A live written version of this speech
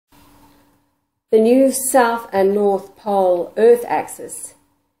The new South and North Pole Earth axis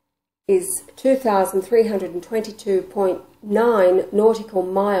is 2,322.9 nautical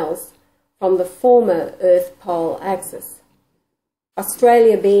miles from the former Earth pole axis.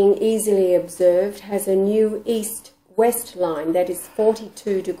 Australia, being easily observed, has a new east-west line that is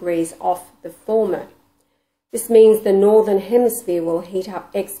 42 degrees off the former. This means the northern hemisphere will heat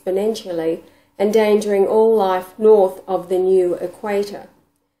up exponentially, endangering all life north of the new equator.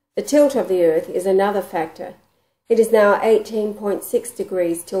 The tilt of the Earth is another factor. It is now 18.6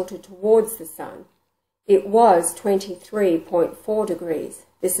 degrees tilted towards the Sun. It was 23.4 degrees.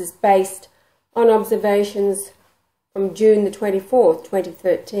 This is based on observations from June the 24th,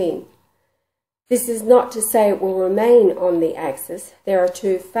 2013. This is not to say it will remain on the axis. There are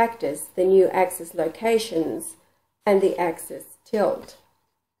two factors, the new axis locations and the axis tilt.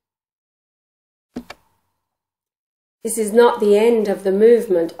 This is not the end of the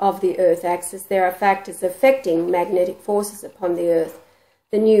movement of the Earth axis. There are factors affecting magnetic forces upon the Earth.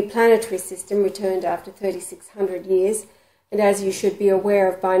 The new planetary system returned after 3,600 years, and as you should be aware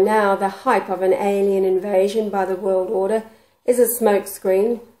of by now, the hype of an alien invasion by the world order is a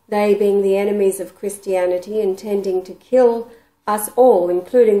smokescreen, they being the enemies of Christianity, intending to kill us all,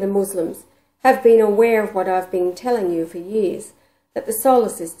 including the Muslims, have been aware of what I've been telling you for years, that the solar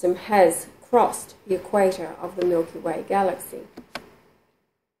system has crossed the equator of the Milky Way galaxy.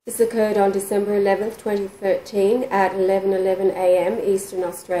 This occurred on December 11th, 2013 at 11:11 a.m. Eastern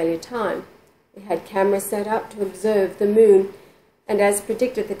Australia time. We had cameras set up to observe the Moon, and as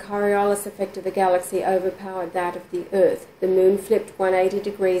predicted, the Coriolis effect of the galaxy overpowered that of the Earth. The Moon flipped 180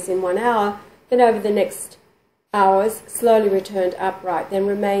 degrees in 1 hour, then over the next hours slowly returned upright, then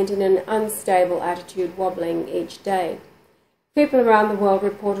remained in an unstable attitude, wobbling each day. People around the world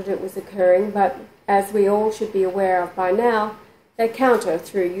reported it was occurring, but as we all should be aware of by now, they counter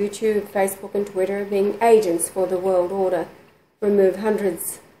through YouTube, Facebook and Twitter, being agents for the world order, remove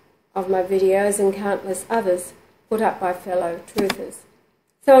hundreds of my videos and countless others put up by fellow truthers.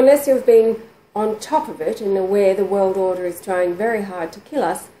 So unless you've been on top of it and aware the world order is trying very hard to kill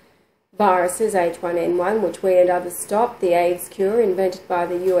us, viruses H1N1, which we and others stopped, the AIDS cure invented by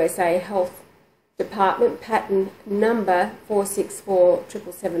the USA Health Department, patent number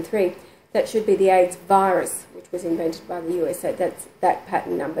 4647773, that should be the AIDS virus, which was invented by the USA. That's that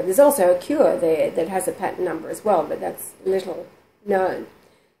patent number. There's also a cure there that has a patent number as well, but that's little known.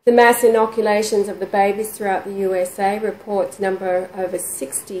 The mass inoculations of the babies throughout the USA reports number over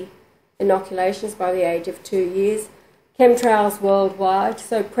 60 inoculations by the age of 2 years. Chemtrails worldwide,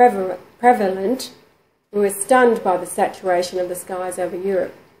 so prevalent, we were stunned by the saturation of the skies over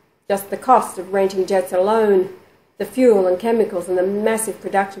Europe. Just the cost of renting jets alone, the fuel and chemicals and the massive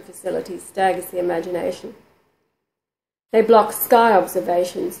production facilities staggers the imagination. They block sky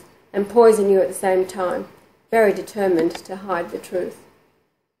observations and poison you at the same time, very determined to hide the truth.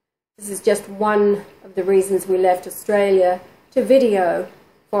 This is just one of the reasons we left Australia to video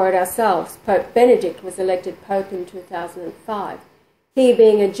for it ourselves. Pope Benedict was elected Pope in 2005. He,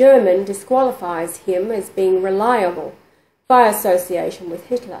 being a German, disqualifies him as being reliable by association with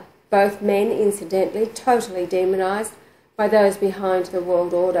Hitler. Both men, incidentally, totally demonized by those behind the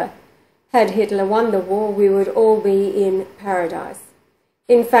world order. Had Hitler won the war, we would all be in paradise.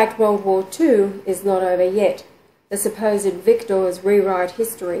 In fact, World War II is not over yet. The supposed victors rewrite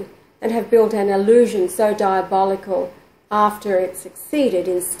history and have built an illusion so diabolical after it succeeded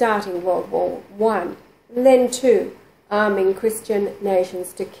in starting World War I, and then II, arming Christian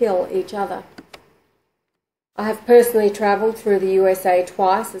nations to kill each other. I have personally travelled through the USA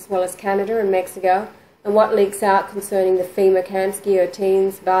twice, as well as Canada and Mexico, and what leaks out concerning the FEMA camps,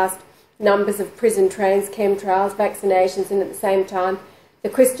 guillotines, vast numbers of prison trains, chemtrails, vaccinations, and at the same time, the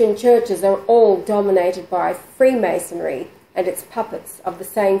Christian churches are all dominated by Freemasonry and its puppets of the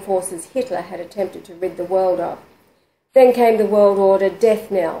same forces Hitler had attempted to rid the world of. Then came the world order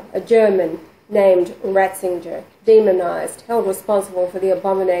death knell, a German named Ratzinger, demonized, held responsible for the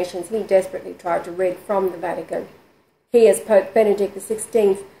abominations he desperately tried to rid from the Vatican. He, as Pope Benedict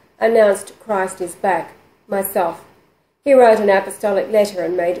XVI, announced Christ is back, myself. He wrote an apostolic letter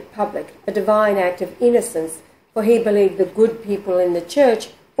and made it public, a divine act of innocence, for he believed the good people in the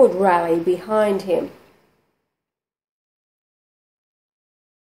church would rally behind him.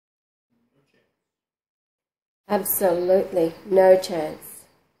 Absolutely no chance.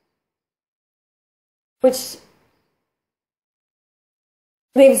 Which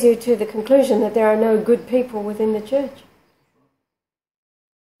leaves you to the conclusion that there are no good people within the church.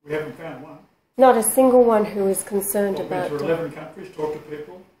 We haven't found one. Not a single one who is concerned about it. I've been to 11 countries, talked to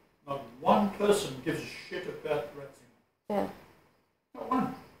people. Not one person gives a shit about Ratzinger. Yeah. Not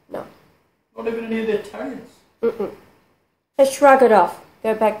one. No. Not live in any of their towns. They shrug it off,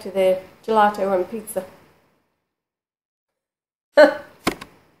 go back to their gelato and pizza.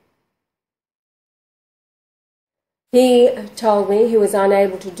 He told me he was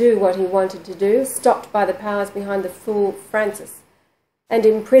unable to do what he wanted to do, stopped by the powers behind the fool Francis, and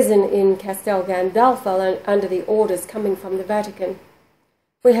imprisoned in Castel Gandolfo under the orders coming from the Vatican.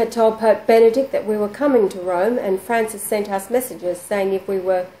 We had told Pope Benedict that we were coming to Rome, and Francis sent us messages saying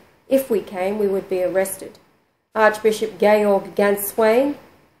if we came, we would be arrested. Archbishop Georg Ganswein,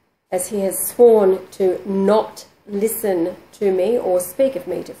 as he has sworn to not listen to me or speak of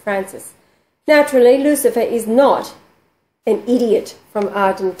me to Francis. Naturally, Lucifer is not an idiot from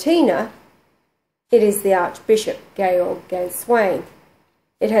Argentina. It is the Archbishop Georg Ganswein.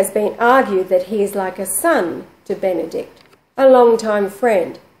 It has been argued that he is like a son to Benedict, a long-time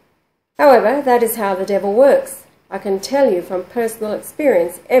friend. However, that is how the devil works. I can tell you from personal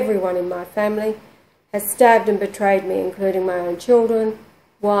experience, everyone in my family has stabbed and betrayed me, including my own children,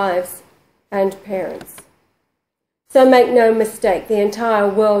 wives, and parents. So make no mistake, the entire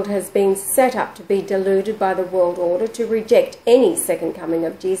world has been set up to be deluded by the world order to reject any second coming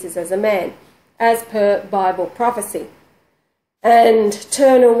of Jesus as a man, as per Bible prophecy, and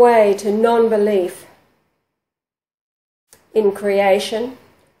turn away to non-belief in creation,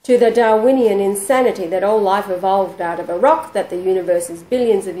 to the Darwinian insanity that all life evolved out of a rock, that the universe is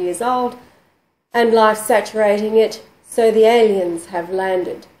billions of years old, and life saturating it, so the aliens have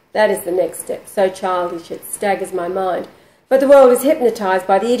landed. That is the next step. So childish it staggers my mind. But the world is hypnotised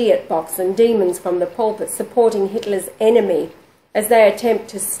by the idiot box and demons from the pulpit supporting Hitler's enemy as they attempt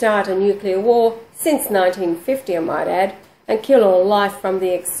to start a nuclear war since 1950, I might add, and kill all life from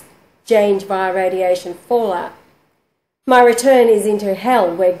the exchange via radiation fallout. My return is into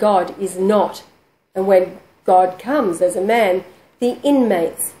hell where God is not, and when God comes as a man, the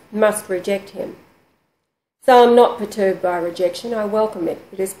inmates must reject him. So I'm not perturbed by rejection, I welcome it.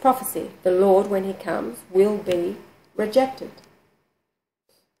 It is prophecy. The Lord, when he comes, will be rejected.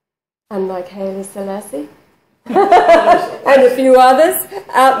 Unlike Haile Selassie and a few others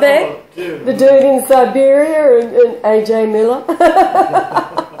out there, the dude in Siberia and AJ Miller.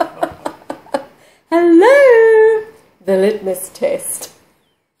 Hello! The litmus test.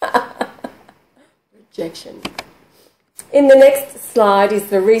 Rejection. In the next slide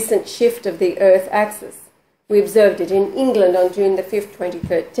is the recent shift of the Earth axis. We observed it in England on June the 5th,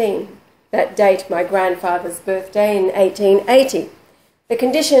 2013. That date, my grandfather's birthday in 1880. The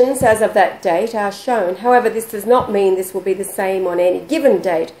conditions as of that date are shown. However, this does not mean this will be the same on any given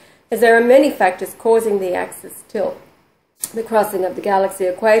date, as there are many factors causing the axis tilt. The crossing of the galaxy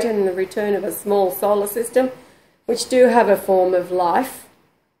equator and the return of a small solar system, which do have a form of life,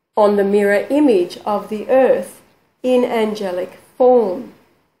 on the mirror image of the Earth in angelic form.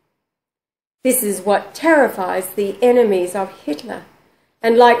 This is what terrifies the enemies of Hitler,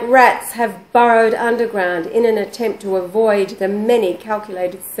 and like rats have burrowed underground in an attempt to avoid the many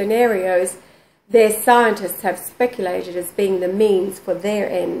calculated scenarios their scientists have speculated as being the means for their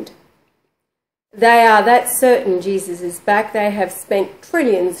end. They are that certain Jesus is back, they have spent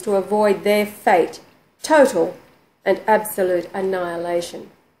trillions to avoid their fate, total and absolute annihilation.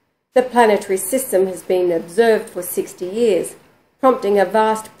 The planetary system has been observed for 60 years, prompting a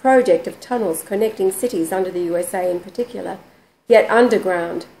vast project of tunnels connecting cities under the USA in particular, yet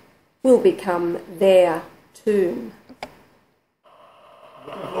underground will become their tomb.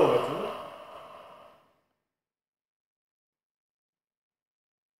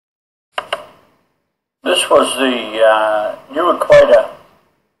 This was the new equator,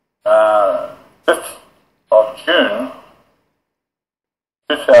 5th of June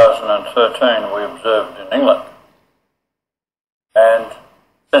 2013 we observed in England. And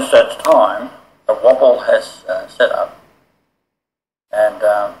since that time, a wobble has set up and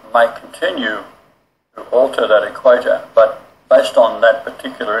may continue to alter that equator, but based on that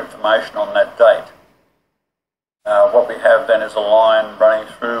particular information on that date, what we have then is a line running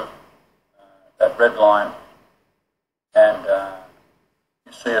through that red line, and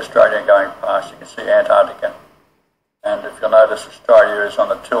you see Australia going past, you can see Antarctica, and if you'll notice, Australia is on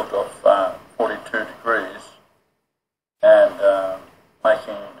a tilt of 42 degrees, and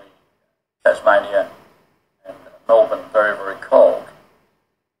making Tasmania and Melbourne very, very cold.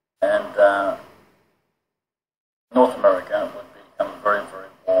 And North America would become very, very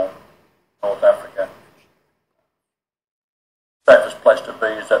warm. North Africa. Safest place to be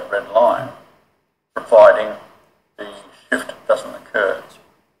is that red line, providing the shift doesn't occur,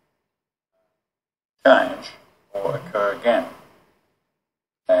 change, or occur again.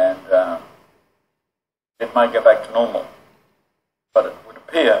 And it may go back to normal, but it would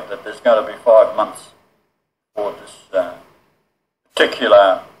appear estimate that there's going to be 5 months before this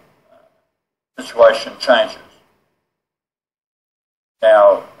particular situation changes.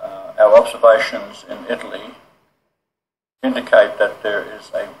 Now, our observations in Italy indicate that there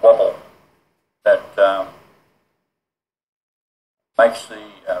is a wobble that makes the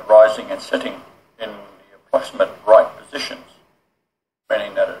rising and setting in the approximate right positions,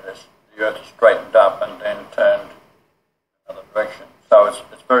 meaning that the Earth is straightened up and then turned in another direction. So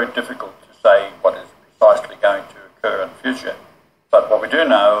it's very difficult to say what is precisely going to occur in the future. But what we do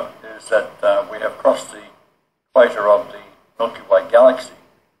know is that we have crossed the equator of the Milky Way galaxy,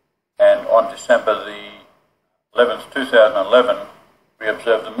 and on December the 11th, 2011, we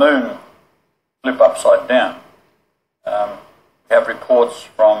observed the moon flip upside down. We have reports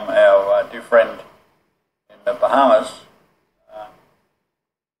from our dear friend in the Bahamas,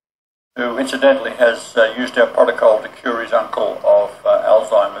 who incidentally has used our protocol to cure his uncle of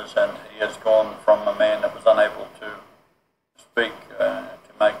Alzheimer's, and he has gone from a man that was unable to speak, to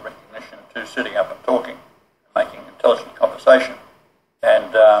make recognition, to sitting up and talking, making intelligent conversation.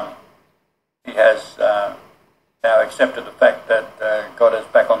 And he has now accepted the fact that God is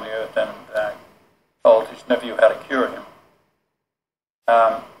back on the earth and told his nephew how to cure him.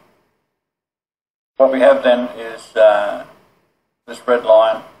 What we have then is this red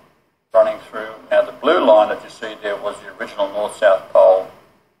line running through. Now the blue line that you see there was the original north-south pole.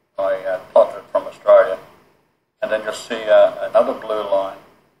 I plotted it from Australia. And then you'll see another blue line,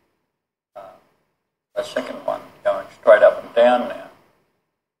 a second one going straight up and down now,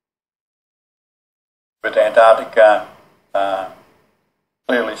 with Antarctica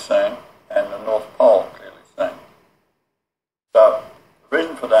clearly seen and the North Pole clearly seen. So the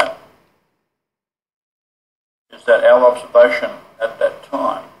reason for that is that our observation at that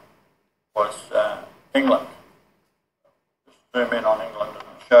time was England. Just zoom in on England and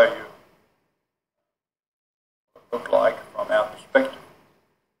show you what it looked like from our perspective.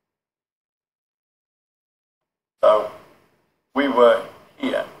 So we were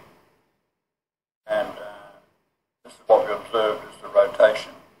here, and this is what we observed as the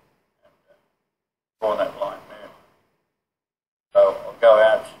rotation, and draw that line there. So I'll go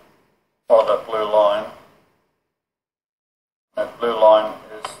out, follow that blue line. That blue line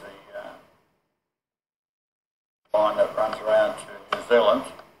is the line that runs around to New Zealand,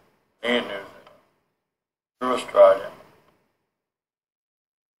 near New Zealand, through Australia.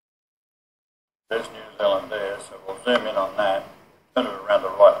 There's New Zealand there, so we'll zoom in on that, turn it around the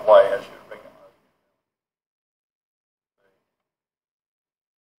right way as you recognise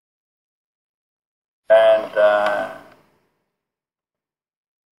New Zealand. And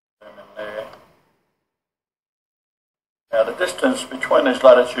zoom in there. Now the distance between these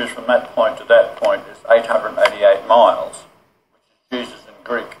latitudes from that point to that point is 888 miles, which is Jesus in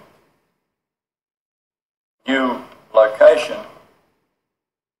Greek. New location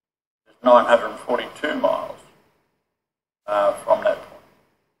is 942 miles from that point.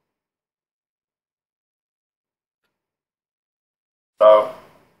 So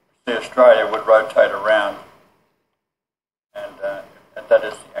see, Australia would rotate around, and that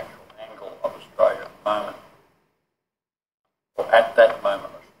is the actual angle of Australia at the moment. At that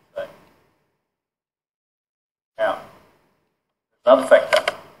moment, I should say. Now, another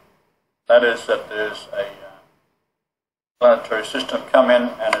factor, that is that there's a planetary system come in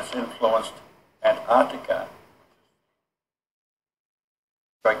and it's influenced Antarctica,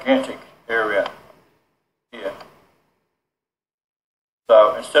 which is a gigantic area here.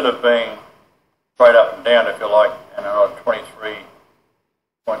 So instead of being straight up and down, if you like, and on a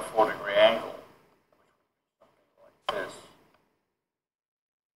 23.4 degree angle, something like this,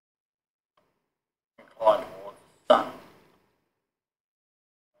 inclined towards the sun.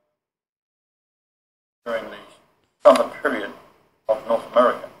 During the summer period of North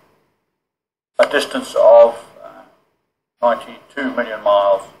America, a distance of 92 million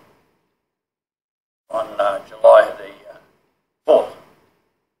miles on July the 4th.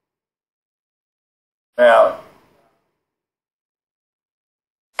 Now,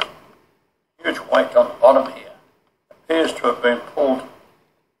 huge weight on the bottom here appears to have been pulled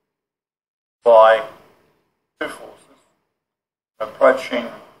by two forces approaching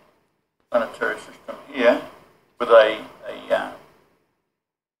the planetary system here with a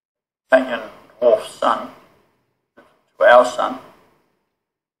companion dwarf sun to our sun.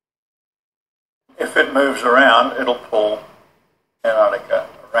 If it moves around, it'll pull Antarctica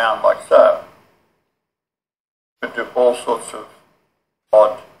around like so. It could do all sorts of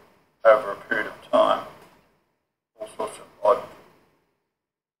odd, over a period of time, all sorts of odd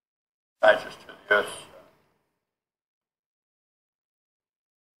changes to the Earth's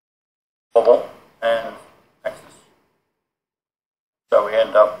wobble and axis. So we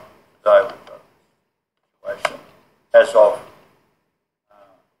end up today with a situation as of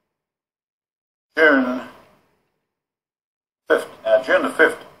June 5th. Now, June the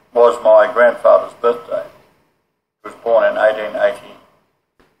 5th was my grandfather's birthday. He was born in 1880.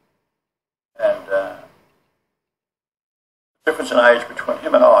 And the difference in age between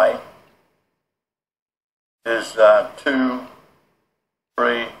him and I is 2,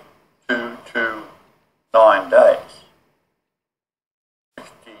 3, 2, 2, 9 days.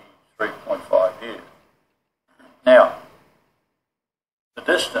 63.5 years. Now, the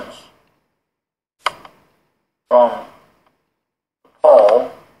distance from the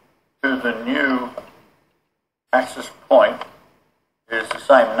pole to the new axis point is the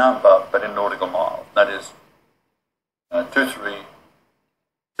same number, but in nautical miles. That is 232.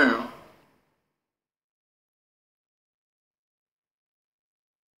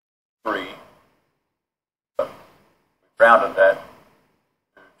 But we rounded that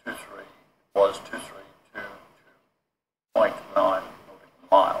to 23. Was 2322.9 nautical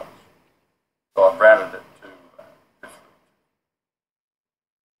miles. So I've rounded it to 23.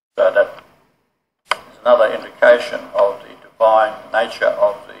 So that is another indication of the divine nature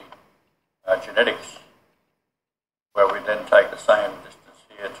of the genetics, where we then take the same distance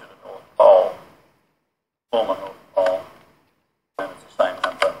here to the North Pole, former North Pole, and it's the same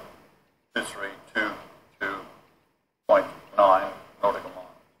number, 2322.9 nautical miles.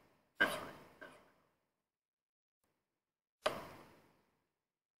 2322.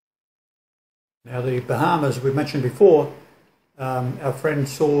 Now the Bahamas, we mentioned before, our friend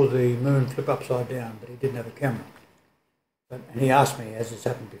saw the moon flip upside down, but he didn't have a camera. And he asked me, has this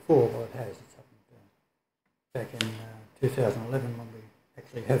happened before? Well, it has. It's happened back in 2011 when we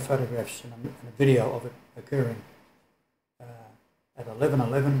actually have photographs and a video of it occurring at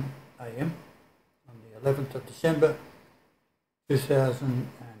 11:11 a.m. on the 11th of December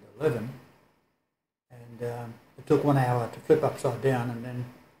 2011. And it took 1 hour to flip upside down and then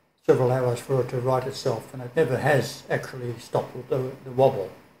several hours for it to right itself, and it never has actually stopped the wobble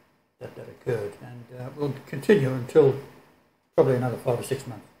that occurred, and will continue until probably another 5 or 6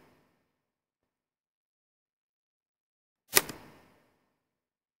 months.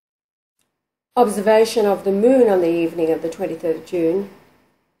 Observation of the moon on the evening of the 23rd of June,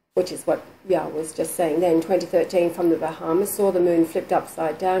 which is what I was just saying then, 2013 from the Bahamas, saw the moon flipped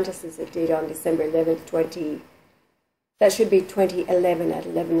upside down just as it did on December 11th, that should be 2011 at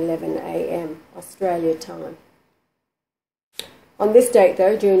 11:11 a.m. Australia time. On this date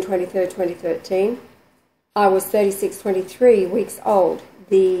though, June 23rd, 2013, I was 23 weeks old.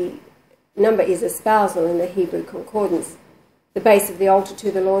 The number is espousal in the Hebrew Concordance. The base of the altar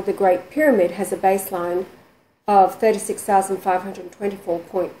to the Lord, the Great Pyramid, has a baseline of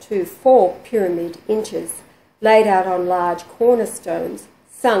 36,524.24 pyramid inches, laid out on large cornerstones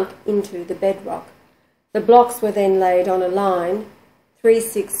sunk into the bedrock. The blocks were then laid on a line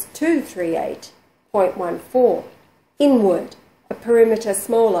 36238.14 inward, a perimeter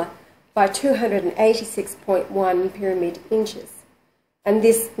smaller by 286.1 pyramid inches. And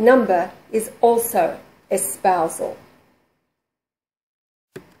this number is also espousal.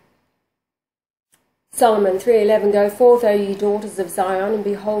 Solomon 3:11, go forth, O ye daughters of Zion, and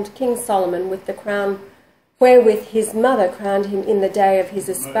behold King Solomon with the crown wherewith his mother crowned him in the day of his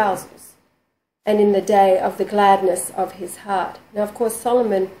espousals, and in the day of the gladness of his heart. Now, of course,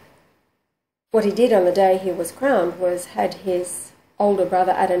 Solomon, what he did on the day he was crowned was had his older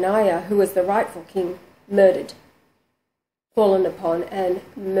brother Adoniah, who was the rightful king, murdered, fallen upon and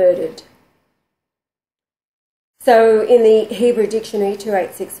murdered. So in the Hebrew Dictionary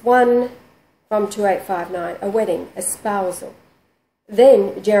 2861 from 2859, a wedding, espousal.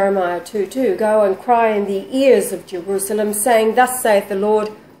 Then Jeremiah 2:2, go and cry in the ears of Jerusalem, saying, thus saith the Lord,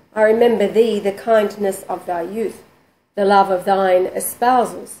 I remember thee, the kindness of thy youth, the love of thine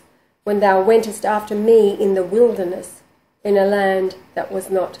espousals, when thou wentest after me in the wilderness, in a land that was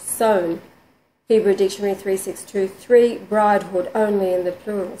not sown. Hebrew Dictionary 3623, bridehood only in the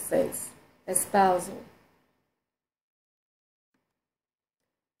plural sense, espousal.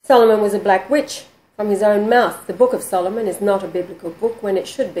 Solomon was a black witch from his own mouth. The Book of Solomon is not a biblical book when it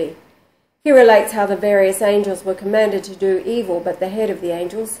should be. He relates how the various angels were commanded to do evil, but the head of the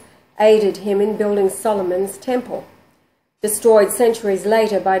angels aided him in building Solomon's temple, destroyed centuries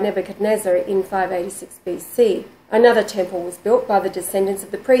later by Nebuchadnezzar in 586 BC. Another temple was built by the descendants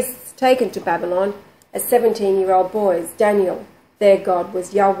of the priests taken to Babylon as 17-year-old boys. Daniel, their god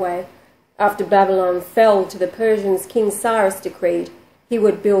was Yahweh. After Babylon fell to the Persians, King Cyrus decreed he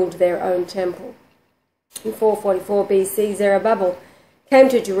would build their own temple. In 444 BC, Zerubbabel came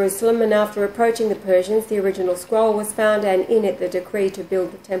to Jerusalem, and after approaching the Persians, the original scroll was found, and in it the decree to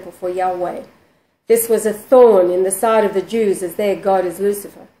build the temple for Yahweh. This was a thorn in the side of the Jews, as their god is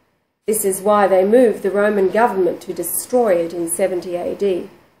Lucifer. This is why they moved the Roman government to destroy it in 70 AD.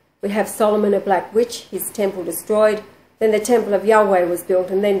 We have Solomon, a black witch, his temple destroyed. Then the temple of Yahweh was built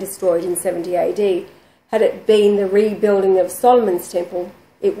and then destroyed in 70 AD. Had it been the rebuilding of Solomon's temple,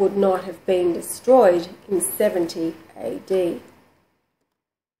 it would not have been destroyed in 70 AD.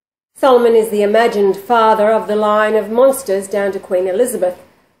 Solomon is the imagined father of the line of monsters down to Queen Elizabeth.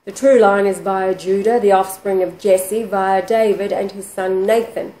 The true line is via Judah, the offspring of Jesse, via David and his son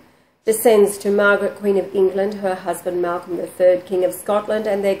Nathan. Descends to Margaret, Queen of England, her husband Malcolm III, King of Scotland,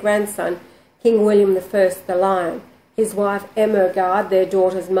 and their grandson, King William I the Lion, his wife Emergard, their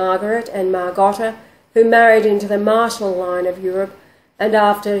daughters Margaret and Margota, who married into the Marshall line of Europe, and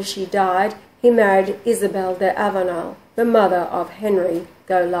after she died, he married Isabel de Avenel, the mother of Henry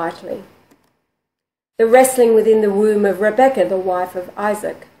Golightly. The wrestling within the womb of Rebekah, the wife of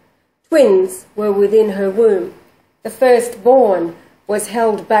Isaac. Twins were within her womb. The firstborn was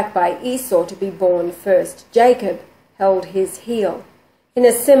held back by Esau to be born first. Jacob held his heel. In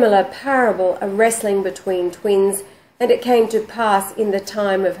a similar parable, a wrestling between twins, and it came to pass in the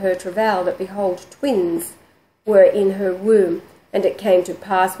time of her travail that, behold, twins were in her womb. And it came to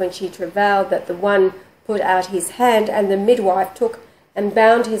pass when she travailed that the one put out his hand, and the midwife took and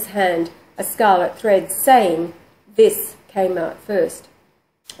bound his hand a scarlet thread, saying, "This came out first."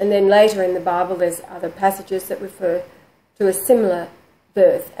 And then later in the Bible there's other passages that refer to a similar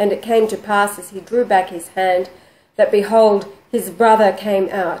birth. And it came to pass as he drew back his hand that, behold, his brother came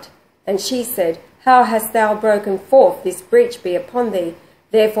out. And she said, "How hast thou broken forth? This breach be upon thee."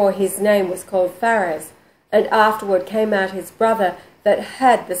 Therefore his name was called Phares. And afterward came out his brother that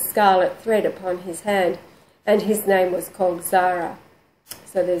had the scarlet thread upon his hand, and his name was called Zara.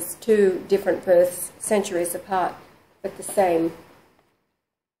 So there's two different births, centuries apart, but the same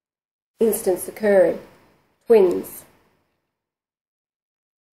instance occurring. Twins.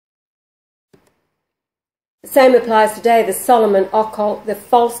 The same applies today. The Solomon occult, the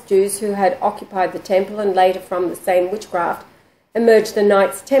false Jews who had occupied the temple, and later from the same witchcraft emerged the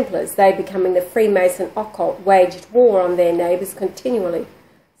Knights Templars. They, becoming the Freemason occult, waged war on their neighbours continually.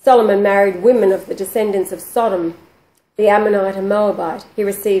 Solomon married women of the descendants of Sodom, the Ammonite and Moabite. He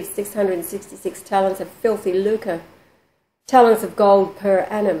received 666 talents of filthy lucre, talents of gold per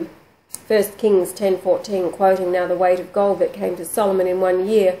annum. 1 Kings 10:14, quoting, "Now the weight of gold that came to Solomon in 1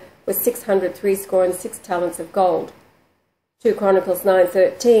 year was 666 talents of gold." 2 Chronicles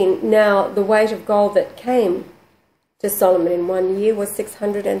 9:13, "Now the weight of gold that came to Solomon in 1 year was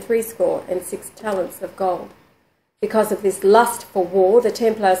 666 talents of gold." Because of this lust for war, the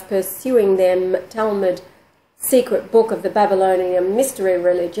Templars, pursuing their Talmud secret book of the Babylonian mystery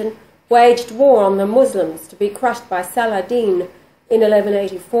religion, waged war on the Muslims, to be crushed by Saladin in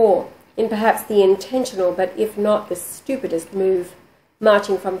 1184, in perhaps the intentional but if not the stupidest move,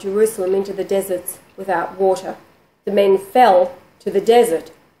 marching from Jerusalem into the deserts without water. The men fell to the desert,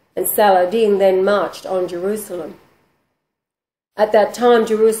 and Saladin then marched on Jerusalem. At that time,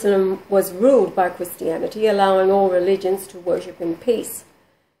 Jerusalem was ruled by Christianity, allowing all religions to worship in peace.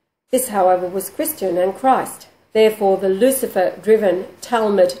 This, however, was Christian and Christ. Therefore, the Lucifer-driven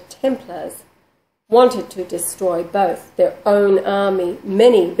Talmud Templars wanted to destroy both, their own army,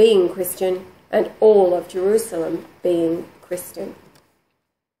 many being Christian, and all of Jerusalem being Christian.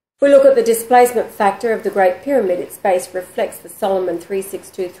 If we look at the displacement factor of the Great Pyramid, its base reflects the Solomon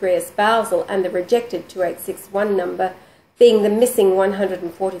 3623 espousal and the rejected 2861 number, being the missing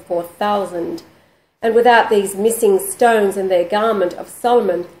 144,000. And without these missing stones and their garment of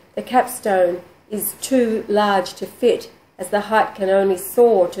Solomon, the capstone is too large to fit, as the height can only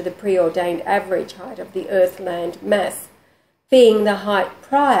soar to the preordained average height of the Earth-land mass, being the height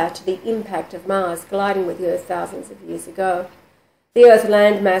prior to the impact of Mars colliding with the Earth thousands of years ago. The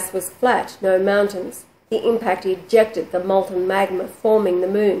Earth-land mass was flat, no mountains. The impact ejected the molten magma forming the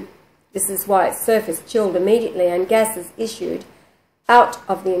moon. This is why its surface chilled immediately and gases issued out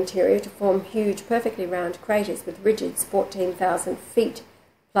of the interior to form huge, perfectly round craters with ridges 14,000 feet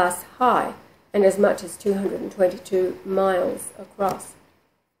plus high and as much as 222 miles across.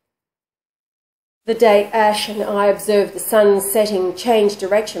 The day Ash and I observed the sun setting change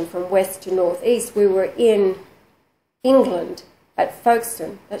direction from west to northeast, we were in England at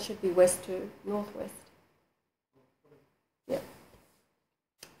Folkestone. That should be west to northwest. Yeah.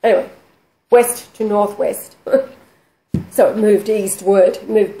 Anyway, west to northwest. So it moved eastward,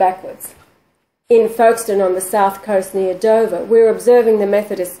 moved backwards. In Folkestone on the south coast near Dover, we were observing the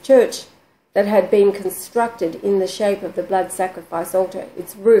Methodist Church that had been constructed in the shape of the blood sacrifice altar.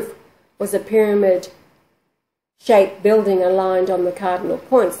 Its roof was a pyramid-shaped building aligned on the cardinal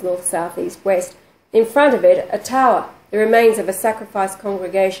points, north, south, east, west. In front of it, a tower, the remains of a sacrifice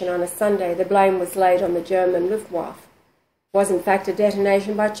congregation on a Sunday. The blame was laid on the German Luftwaffe. It was in fact a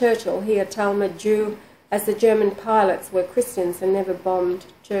detonation by Churchill, he a Talmud Jew, as the German pilots were Christians and never bombed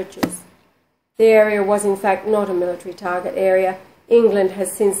churches. The area was in fact not a military target area. England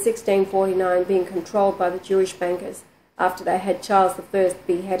has since 1649 been controlled by the Jewish bankers after they had Charles I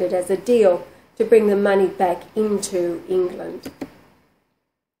beheaded as a deal to bring the money back into England.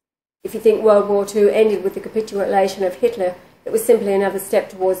 If you think World War II ended with the capitulation of Hitler, it was simply another step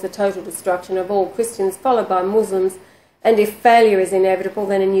towards the total destruction of all Christians, followed by Muslims, and if failure is inevitable,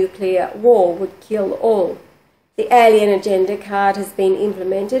 then a nuclear war would kill all. The alien agenda card has been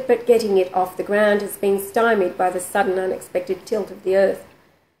implemented, but getting it off the ground has been stymied by the sudden unexpected tilt of the earth.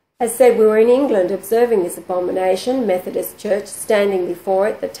 As said, we were in England observing this abomination, Methodist Church standing before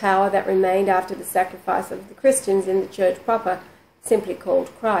it, the tower that remained after the sacrifice of the Christians in the church proper, simply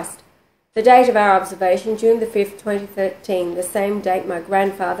called Christ. The date of our observation, June the 5th, 2013, the same date my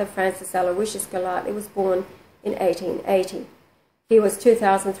grandfather, Francis Aloysius Golightly, was born in 1880. He was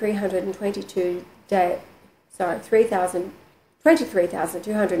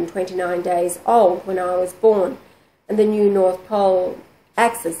 23,229 days old when I was born, and the new North Pole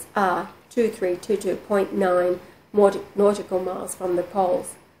axis are 2322.9 nautical miles from the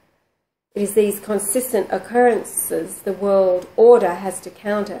poles. It is these consistent occurrences the world order has to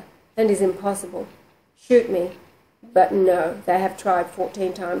counter, and is impossible. Shoot me. But no, they have tried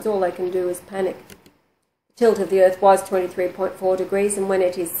 14 times. All they can do is panic. The tilt of the Earth was 23.4 degrees, and when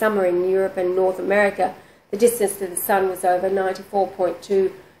it is summer in Europe and North America, the distance to the Sun was over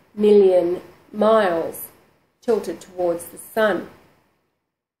 94.2 million miles, tilted towards the Sun.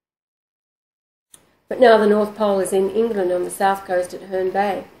 But now the North Pole is in England on the south coast at Herne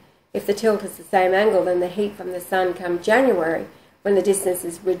Bay. If the tilt is the same angle, then the heat from the Sun come January, when the distance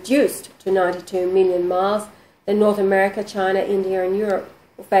is reduced to 92 million miles, then North America, China, India and Europe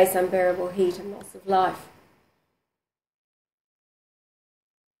will face unbearable heat and loss of life.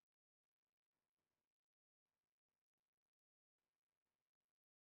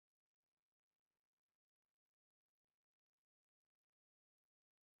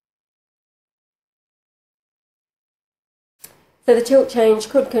 So the tilt change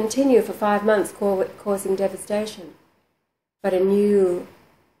could continue for 5 months, causing devastation. But a new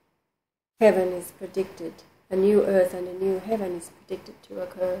heaven is predicted, a new earth and a new heaven is predicted to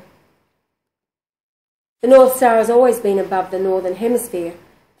occur. The North Star has always been above the northern hemisphere.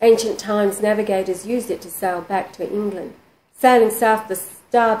 Ancient times navigators used it to sail back to England. Sailing south, the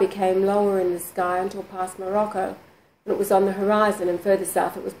star became lower in the sky until past Morocco, when it was on the horizon, and further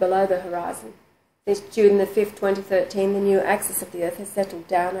south it was below the horizon. Since June the 5th, 2013, the new axis of the earth has settled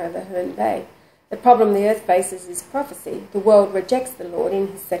down over Herne Bay. The problem the earth faces is prophecy. The world rejects the Lord in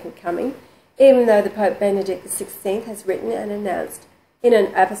his second coming, even though the Pope Benedict XVI has written and announced in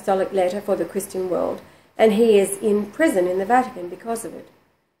an apostolic letter for the Christian world, and he is in prison in the Vatican because of it.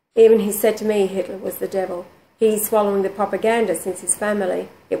 Even he said to me Hitler was the devil. He's swallowing the propaganda since his family,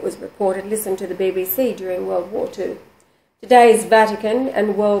 it was reported, listened to the BBC during World War II. Today's Vatican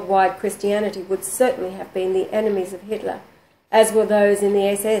and worldwide Christianity would certainly have been the enemies of Hitler, as were those in the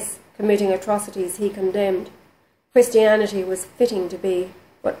SS, committing atrocities he condemned. Christianity was fitting to be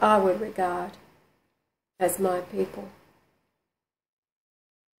what I would regard as my people.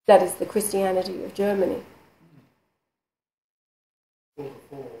 That is the Christianity of Germany.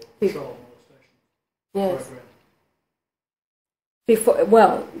 Yes.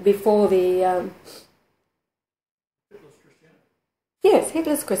 Before the... Yes,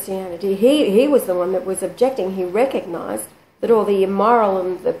 Hitler's Christianity. He was the one that was objecting. He recognised that all the immoral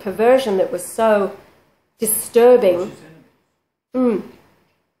and the perversion that was so disturbing.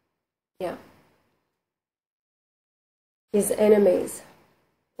 Yeah. His enemies,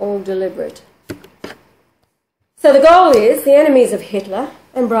 all deliberate. So the goal is the enemies of Hitler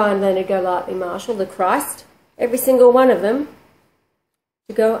and Brian Leonard Golightly Marshall, the Christ, every single one of them,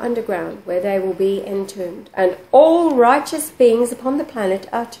 to go underground where they will be entombed. And all righteous beings upon the planet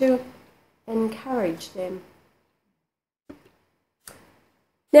are to encourage them.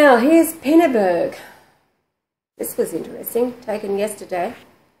 Now, here's Pinneberg. This was interesting, taken yesterday.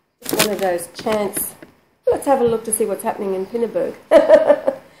 It's one of those chance. Let's have a look to see what's happening in Pinneberg.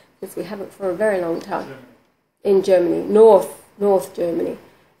 Because we haven't for a very long time. In Germany, North Germany.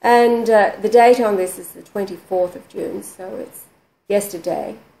 And the date on this is the 24th of June, so it's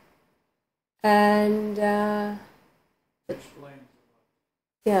yesterday. And yeah.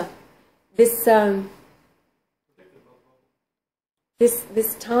 this time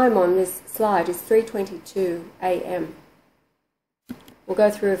on this slide is 3:22 a.m. We'll go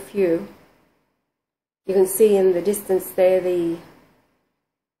through a few. You can see in the distance there the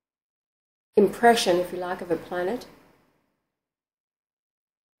impression, if you like, of a planet.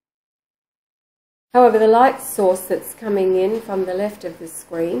 However, the light source that's coming in from the left of the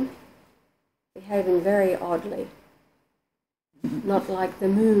screen, behaving very oddly, not like the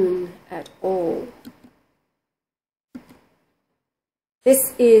moon at all.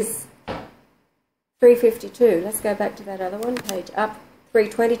 This is 3:52. Let's go back to that other one, page up,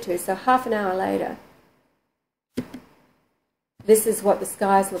 3:22, so half an hour later. This is what the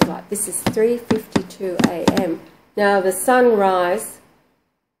skies look like. This is 3:52 a.m. Now the sunrise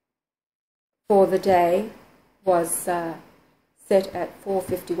for the day was set at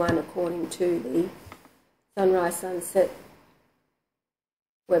 4:51 according to the sunrise sunset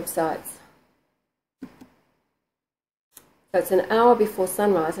websites. So it's an hour before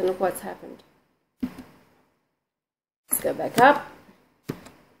sunrise, and look what's happened. Let's go back up.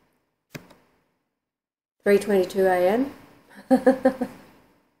 3:22 a.m.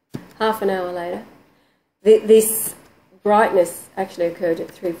 Half an hour later. This brightness actually occurred at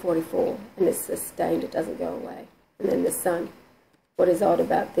 3:44, and it's sustained, it doesn't go away. And then the sun. What is odd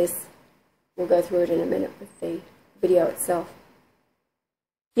about this, we'll go through it in a minute with the video itself.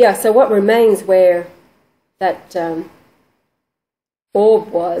 Yeah, so what remains where that orb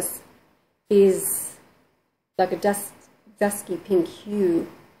was is like a dusky pink hue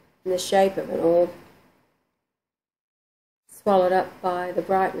in the shape of an orb, swallowed up by the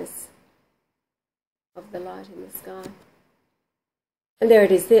brightness of the light in the sky. And there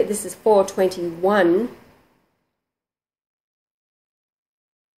it is there. This is 4:21.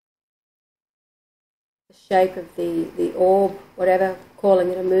 The shape of the orb, whatever, calling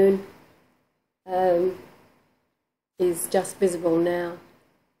it a moon, is just visible now.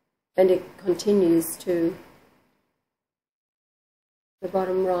 And it continues to the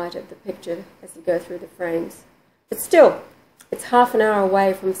bottom right of the picture as you go through the frames. But still, it's half an hour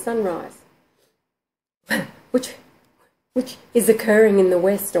away from sunrise, which is occurring in the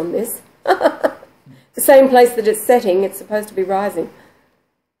west on this. The same place that it's setting, it's supposed to be rising.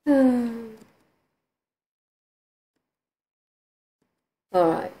 All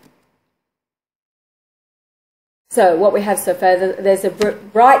right. So what we have so far, there's a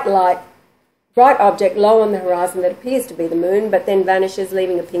bright object low on the horizon that appears to be the moon, but then vanishes,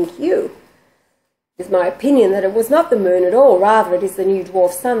 leaving a pink hue. It is my opinion that it was not the moon at all. Rather, it is the new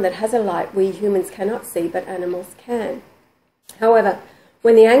dwarf sun that has a light we humans cannot see, but animals can. However,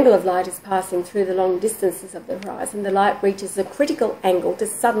 when the angle of light is passing through the long distances of the horizon, the light reaches a critical angle to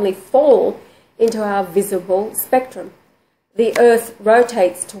suddenly fall into our visible spectrum. The Earth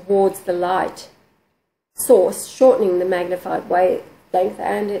rotates towards the light source, shortening the magnified wavelength,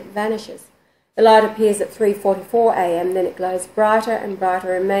 and it vanishes. The light appears at 3:44 a.m., then it glows brighter and brighter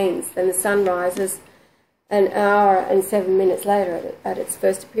remains. Then the sun rises an hour and 7 minutes later at its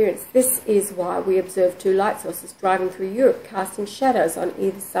first appearance. This is why we observe two light sources driving through Europe, casting shadows on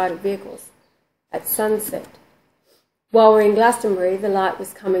either side of vehicles at sunset. While we're in Glastonbury, the light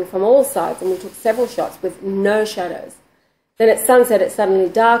was coming from all sides, and we took several shots with no shadows. Then at sunset it suddenly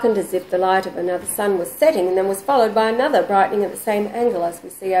darkened as if the light of another sun was setting, and then was followed by another brightening at the same angle as we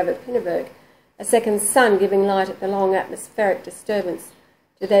see over Pinneberg, a second sun giving light at the long atmospheric disturbance,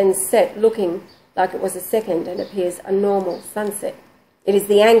 to then set, looking like it was a second, and appears a normal sunset. It is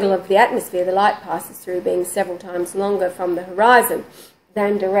the angle of the atmosphere the light passes through being several times longer from the horizon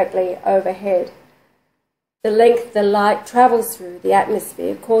than directly overhead. The length the light travels through the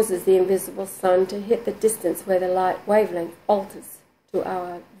atmosphere causes the invisible sun to hit the distance where the light wavelength alters to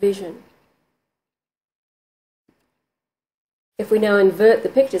our vision. If we now invert the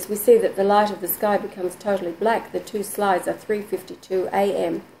pictures, we see that the light of the sky becomes totally black. The two slides are 3:52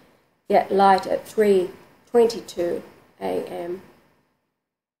 a.m., yet light at 3:22 a.m.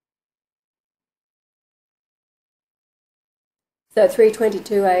 So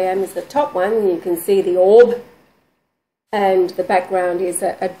 3:22 a.m. is the top one, and you can see the orb, and the background is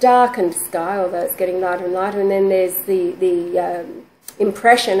a darkened sky, although it's getting lighter and lighter, and then there's the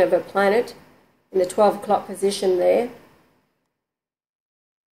impression of a planet in the 12 o'clock position there.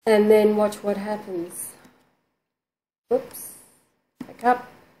 And then watch what happens. Oops, back up.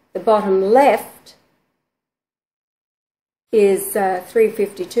 The bottom left is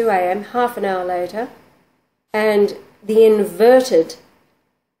 3:52 a.m., half an hour later, and the inverted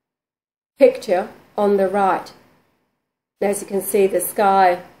picture on the right. As you can see, the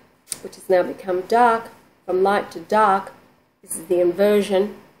sky, which has now become dark, from light to dark, this is the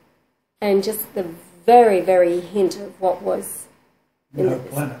inversion, and just the very, very hint of what was in the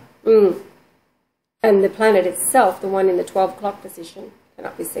planet. And the planet itself, the one in the 12 o'clock position,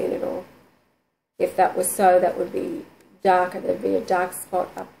 cannot be seen at all. If that was so, that would be darker. There'd be a dark spot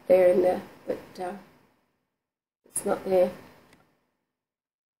up there in there, but it's not there.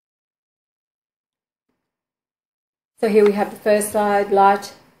 So here we have the first slide,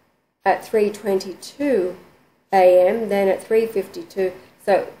 light at 3:22 a.m., then at 3:52.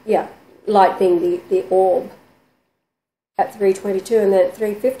 So, yeah, light being the orb at 3:22, and then at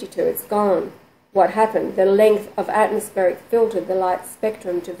 3:52 it's gone. What happened? The length of atmospheric filtered the light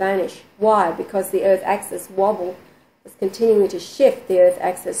spectrum to vanish. Why? Because the Earth axis wobble was continuing to shift the Earth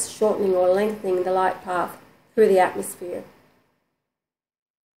axis, shortening or lengthening the light path through the atmosphere.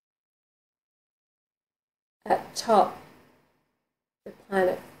 At top, the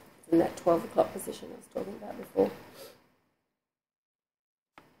planet is in that 12 o'clock position I was talking about before.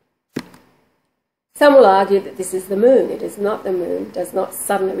 Some will argue that this is the moon. It is not the moon. It does not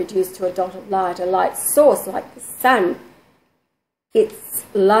suddenly reduce to a dot of light, a light source like the sun. Its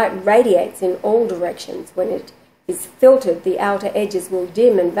light radiates in all directions. When it is filtered, the outer edges will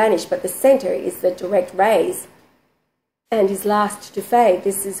dim and vanish, but the centre is the direct rays and is last to fade.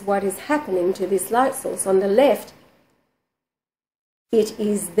 This is what is happening to this light source. On the left, it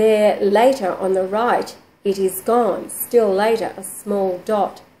is there later. On the right, it is gone. Still later, a small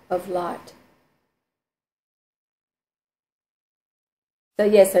dot of light. So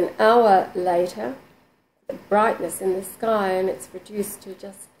yes, an hour later, the brightness in the sky, and it's reduced to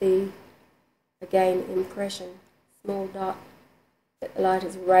just the, again, impression, small dot that the light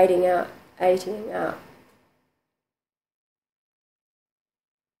is radiating out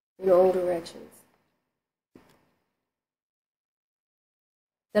in all directions.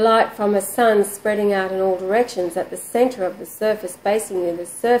 The light from a sun spreading out in all directions at the centre of the surface facing you. The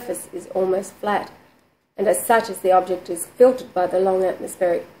surface is almost flat, and as such, as the object is filtered by the long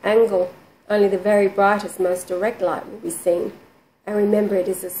atmospheric angle, only the very brightest, most direct light will be seen. And remember, it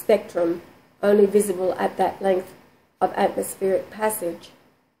is a spectrum, only visible at that length of atmospheric passage.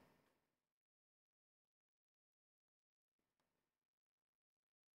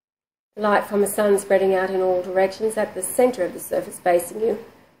 Light from a sun spreading out in all directions at the centre of the surface facing you.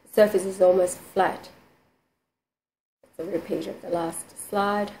 The surface is almost flat. That's a repeat of the last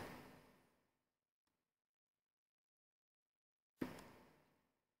slide.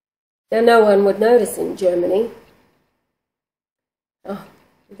 Now, no one would notice in Germany. Oh,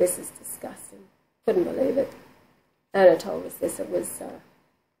 this is disgusting. Couldn't believe it. Anna told us this. It was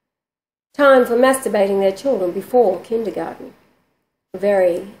time for masturbating their children before kindergarten.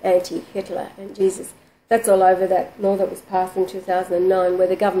 Very anti-Hitler and Jesus. That's all over that law that was passed in 2009, where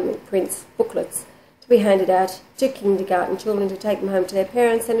the government prints booklets to be handed out to kindergarten children to take them home to their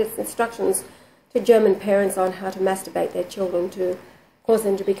parents, and its instructions to German parents on how to masturbate their children to cause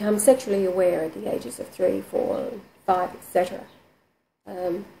them to become sexually aware at the ages of 3, 4, 5, etc.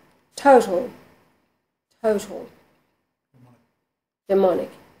 Total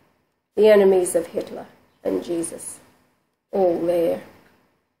demonic. The enemies of Hitler and Jesus, all there.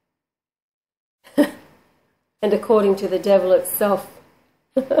 And according to the devil itself,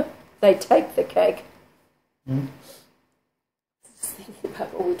 they take the cake. Just thinking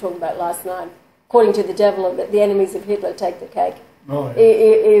about what we were talking about last night. According to the devil, the enemies of Hitler take the cake. Oh, yeah.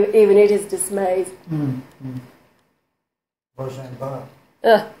 Even it is dismayed. Roseanne Barr.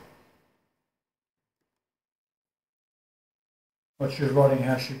 What she was writing,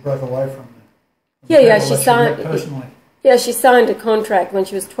 how she broke away from it. Yeah, she signed. Personally. Yeah, she signed a contract when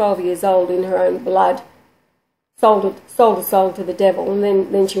she was 12 years old in her own blood. Sold her soul to the devil, and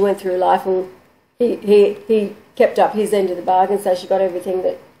then she went through life, and he kept up his end of the bargain, so she got everything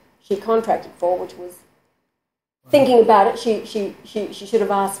that she contracted for, which was, thinking about it, she should have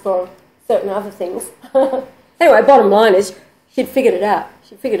asked for certain other things. Anyway, bottom line is, she'd figured it out.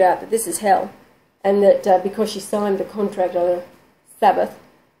 She figured out that this is hell, and that because she signed the contract on a Sabbath,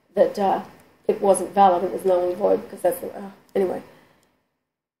 that it wasn't valid, it was null and void, because that's the... anyway.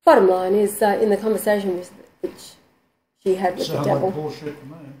 Bottom line is, in the conversation which she had with the devil... Like bullshit to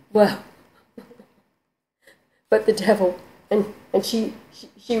me. Well, but the devil, and she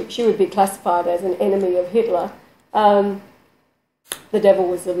would be classified as an enemy of Hitler. The devil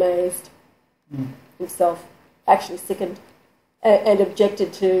was amazed himself, actually sickened, and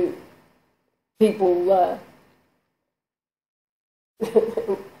objected to people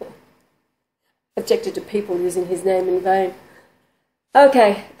using his name in vain.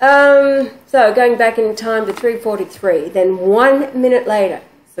 Okay, so going back in time to 3:43, then 1 minute later,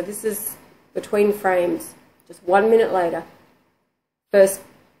 so this is between frames, just 1 minute later, first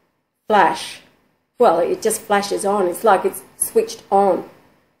flash. Well, it just flashes on. It's like it's switched on,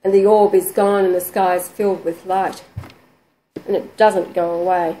 and the orb is gone and the sky is filled with light, and it doesn't go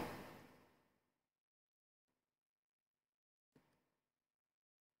away.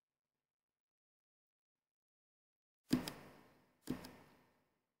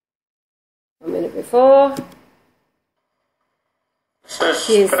 A minute before. This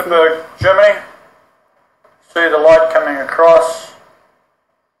is Pittsburgh, Germany. See the light coming across,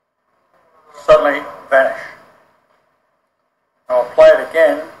 suddenly vanish. I'll play it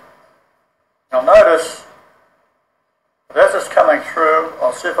again. You'll notice that as it's coming through,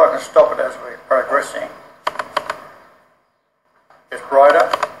 I'll see if I can stop it as we're progressing. It's brighter,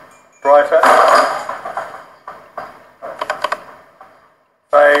 brighter,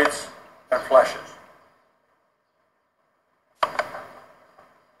 fades and flashes.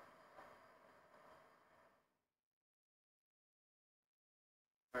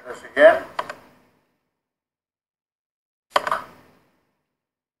 Do this again.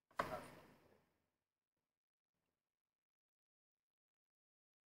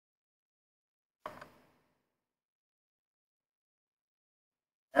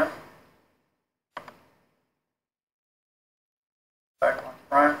 Yeah. Back one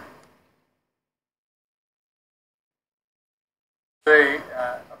frame. See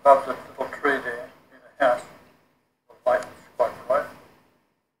above the little tree there near the house, the light is quite bright.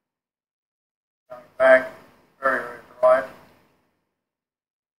 Going back, very, very bright.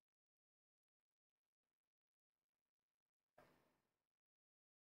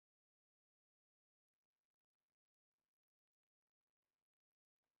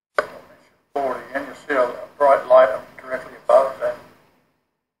 Forward again, you'll see a bright light directly above that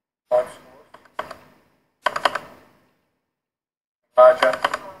light source. Larger,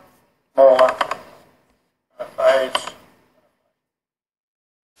 smaller, and it fades.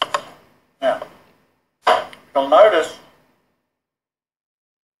 Now, you'll notice,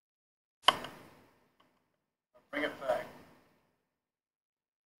 I'll bring it back.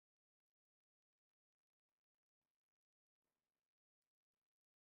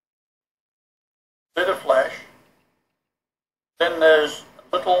 See the flash, then there's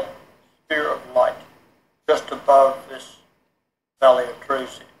a little sphere of light just above this valley of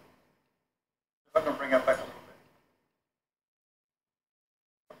trees here. If I can bring it back a little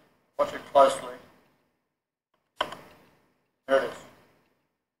bit. Watch it closely. There it is.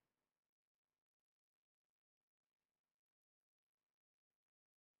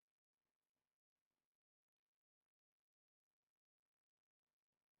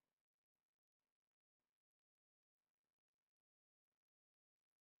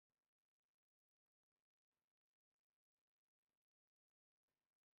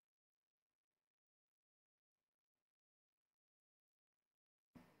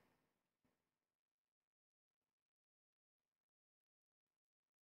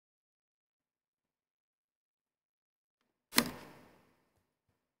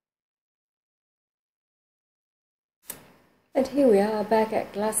 And here we are back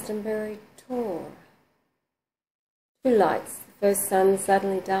at Glastonbury Tor. Two lights. The first sun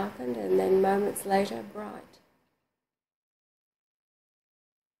suddenly darkened and then moments later bright.